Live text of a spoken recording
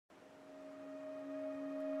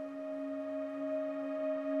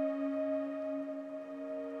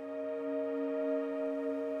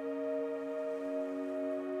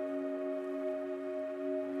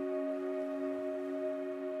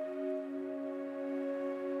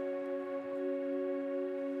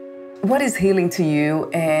What is healing to you,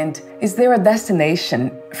 and is there a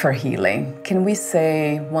destination for healing? Can we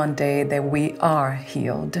say one day that we are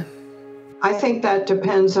healed? I think that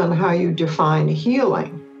depends on how you define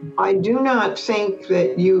healing. I do not think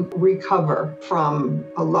that you recover from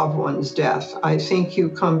a loved one's death. I think you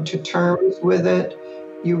come to terms with it,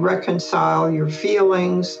 you reconcile your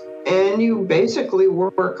feelings, and you basically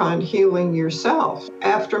work on healing yourself.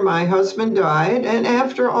 After my husband died, and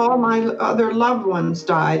after all my other loved ones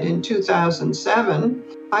died in 2007,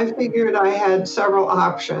 I figured I had several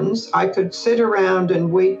options. I could sit around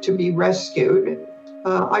and wait to be rescued.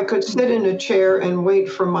 I could sit in a chair and wait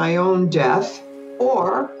for my own death,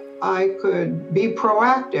 or I could be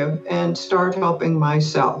proactive and start helping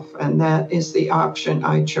myself. And that is the option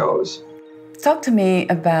I chose. Talk to me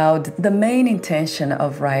about the main intention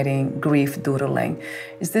of writing Grief Doodling.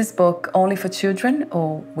 Is this book only for children,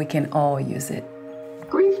 or we can all use it?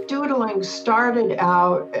 Grief Doodling started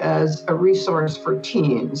out as a resource for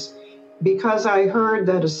teens because I heard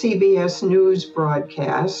that a CBS News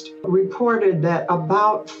broadcast reported that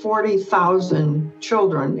about 40,000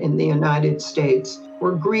 children in the United States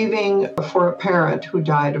were grieving for a parent who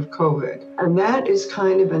died of COVID. And that is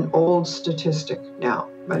kind of an old statistic now.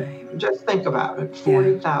 But just think about it,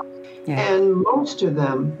 40,000. Yeah. And most of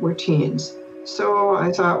them were teens. So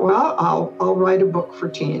I thought, well, I'll write a book for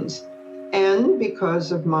teens. And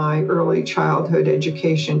because of my early childhood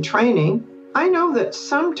education training, I know that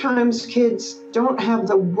sometimes kids don't have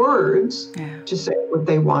the words to say what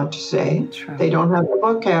they want to say. True. They don't have the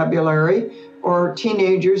vocabulary, or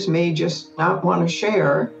teenagers may just not want to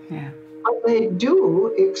share. Yeah. But they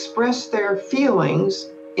do express their feelings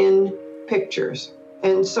in pictures.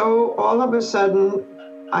 And so all of a sudden,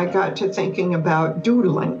 I got to thinking about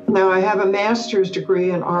doodling. Now, I have a master's degree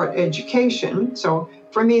in art education, so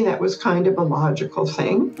for me, that was kind of a logical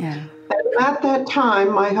thing. Yeah. And at that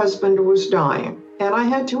time, my husband was dying, and I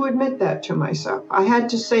had to admit that to myself. I had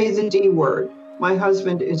to say the D word, my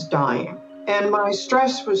husband is dying. And my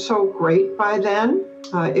stress was so great by then.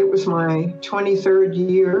 It was my 23rd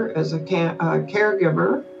year as a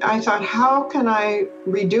caregiver. I thought, how can I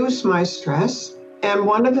reduce my stress? And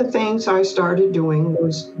one of the things I started doing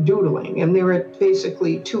was doodling. And there are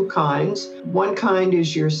basically two kinds. One kind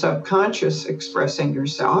is your subconscious expressing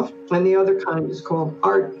yourself, and the other kind is called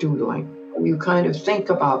art doodling. You kind of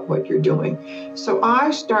think about what you're doing. So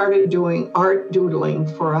I started doing art doodling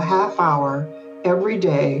for a half hour every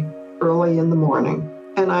day, early in the morning.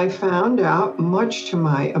 And I found out, much to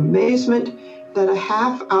my amazement, that a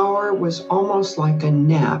half hour was almost like a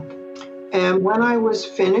nap. And when I was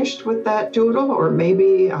finished with that doodle, or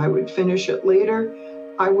maybe I would finish it later,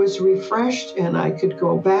 I was refreshed and I could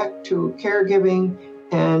go back to caregiving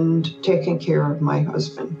and taking care of my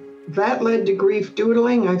husband. That led to Grief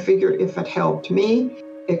Doodling. I figured if it helped me,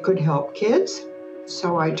 it could help kids.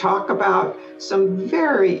 So I talk about some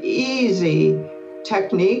very easy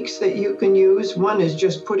techniques that you can use. One is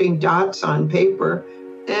just putting dots on paper,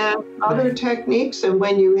 and other techniques, and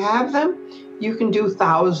when you have them, you can do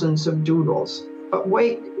thousands of doodles. But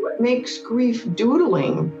wait, what makes Grief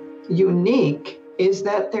Doodling unique is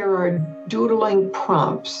that there are doodling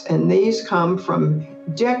prompts, and these come from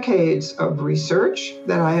decades of research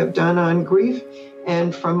that I have done on grief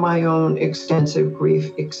and from my own extensive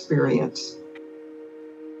grief experience.